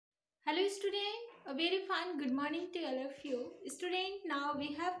Hello student, a very fine good morning to all of you. Student, now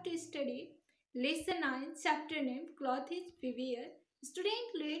we have to study lesson 9 chapter name cloth is wear.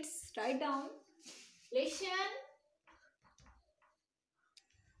 Student, let's write down lesson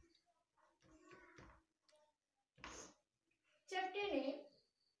chapter name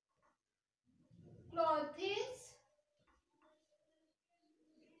cloth is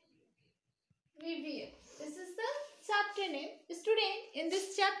wear. This is the chapter name. Student, in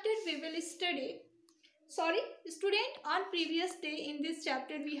this chapter we will study student, on previous day in this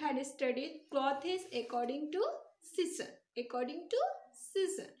chapter we had studied cloth is according to season.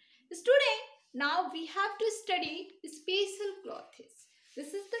 Student, now we have to study special clothes.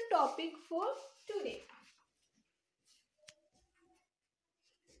 This is the topic for today.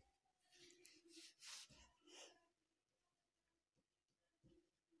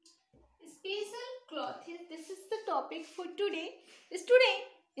 Special clothes. This is the topic for today. Student,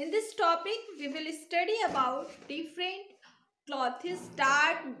 in this topic we will study about different clothes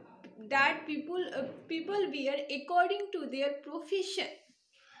that people wear according to their profession.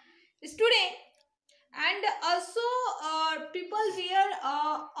 Student, and also people wear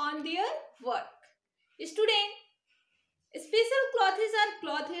on their work. Student, special clothes are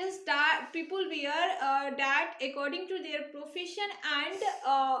clothes that people wear that according to their profession and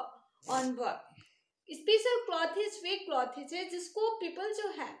on work. Special clothes way clothes है जिसको people जो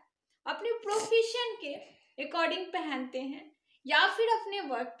है अपने profession के according पहनते हैं या फिर अपने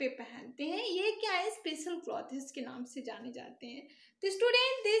वर्क पे पहनते हैं. ये क्या है, स्पेशल क्लॉथेज के नाम से जाने जाते हैं. तो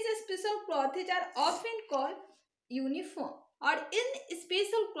student, this special clothes are often called uniform, और इन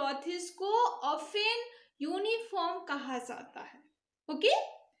स्पेशल क्लॉथेज को ऑफन यूनिफॉर्म कहा जाता है. Okay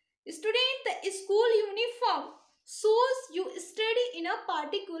student, the school uniform shows you study in a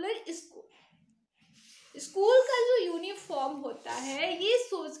particular school. School का जो यूनिफॉर्म होता है ये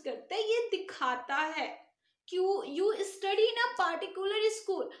सोच करता है, ये दिखाता है कि you study in a particular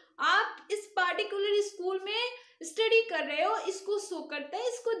school. आप इस पार्टिकुलर स्कूल में स्टडी कर रहे हो, इसको शो करता है,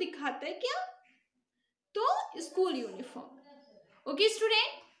 इसको दिखाता है. क्या? तो school uniform. Okay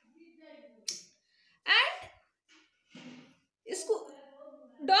student, and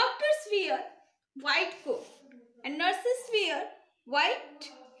school doctors wear white coat and nurses wear white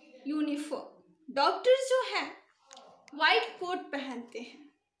uniform. Doctors जो है व्हाइट कोट पहनते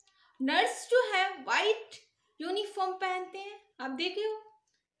हैं, नर्स जो है व्हाइट यूनिफॉर्म पहनते हैं. आप देखे हो.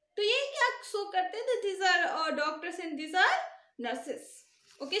 तो ये क्या शो करते हैं, this are doctors and this are nurses.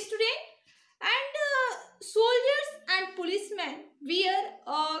 Okay student, and soldiers and policeman wear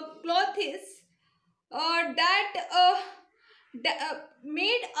clothes that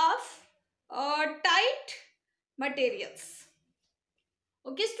made of tight materials.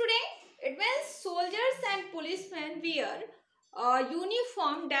 Okay student, it means soldiers and policemen wear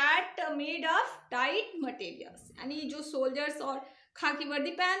uniform that made of tight materials. यानी जो soldiers और खाकी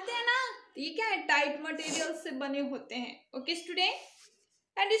वर्दी पहनते हैं ना, ये क्या है, टाइट मटेरियल से बने होते हैं. Okay student,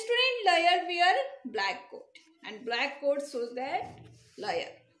 and student lawyer wear black coat and black coat shows that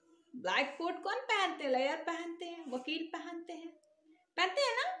lawyer. Black coat कौन पहनते हैं? लॉयर पहनते हैं, वकील पहनते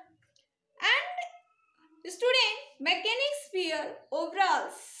हैं ना. And student, mechanics wear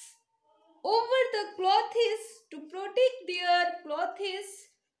ओवरऑल्स over the clothes to protect their clothes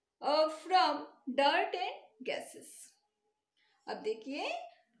from dirt and gases. अब देखिए,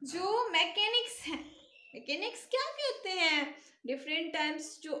 जो मैकेनिक्स हैं, मैकेनिक्स क्या कहते हैं, डिफरेंट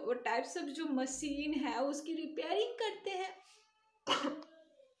टाइप्स ऑफ जो मशीन है उसकी रिपेयरिंग करते हैं.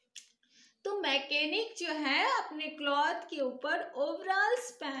 तो मैकेनिक जो है अपने क्लॉथ के ऊपर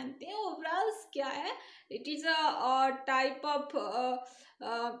ओवरऑल्स पहनते हैं. ओवरऑल्स क्या है, it is a type of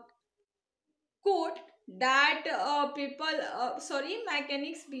coat that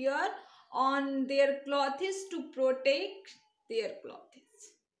mechanics wear on their clothes to protect their clothes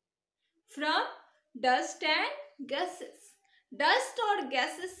from dust and gases. Dust और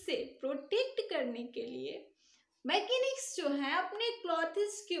गैसेस से प्रोटेक्ट करने के लिए मैकेनिक्स जो है अपने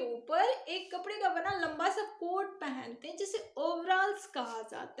क्लॉथ्स के ऊपर एक कपड़े का बना लंबा सा कोट पहनते हैं जिसे ओवरऑल्स कहा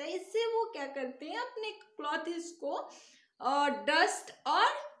जाता है. इससे वो क्या करते हैं, अपने क्लॉथ्स को डस्ट और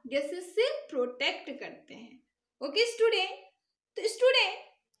गैसेस से प्रोटेक्ट करते हैं. ओके स्टूडेंट, तो student,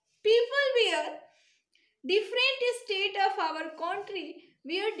 people wear different state of our country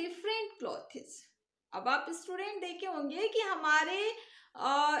wear different clothes. अब आप स्टूडेंट देखे होंगे कि हमारे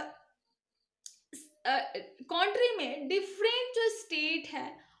कंट्री में डिफरेंट जो स्टेट है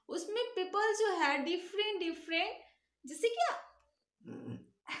उसमें पीपल जो है डिफरेंट, जैसे क्या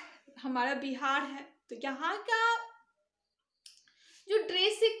हमारा बिहार है तो यहाँ का जो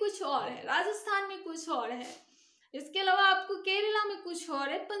ड्रेस है कुछ और है, राजस्थान में कुछ और है, इसके अलावा आपको केरला में कुछ और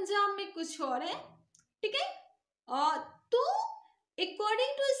है, पंजाब में कुछ और है, ठीक है। तो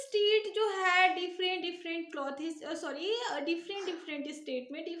अकॉर्डिंग टू स्टेट जो है different different clothes, sorry different different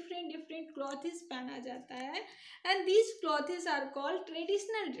state में डिफरेंट डिफरेंट क्लॉथेस पहना जाता है and these clothes are called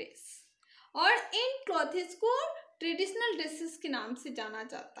traditional dress. और इन क्लॉथेस को ट्रेडिशनल ड्रेसेस के नाम से जाना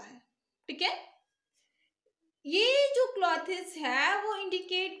जाता है, ठीक है। ये जो क्लॉथेस है वो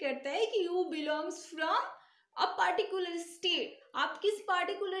इंडिकेट करता है कि you belongs from a particular state, आप किस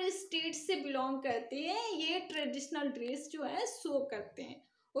पर्टिकुलर स्टेट से बिलोंग करते हैं, ये ट्रेडिशनल ड्रेस जो है शो करते हैं।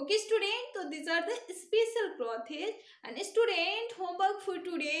 ओके स्टूडेंट, तो this are the special clothes and student homework for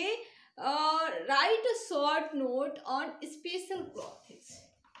today, right a short note on special clothes.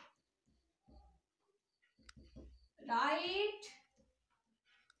 Write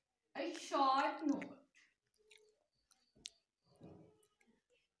a short note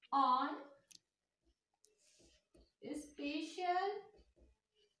on special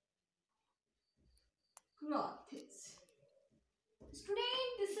clothes.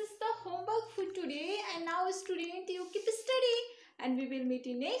 Student, this is the homework for today, and now student you keep study and we will meet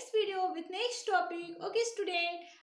in next video with next topic. Okay student,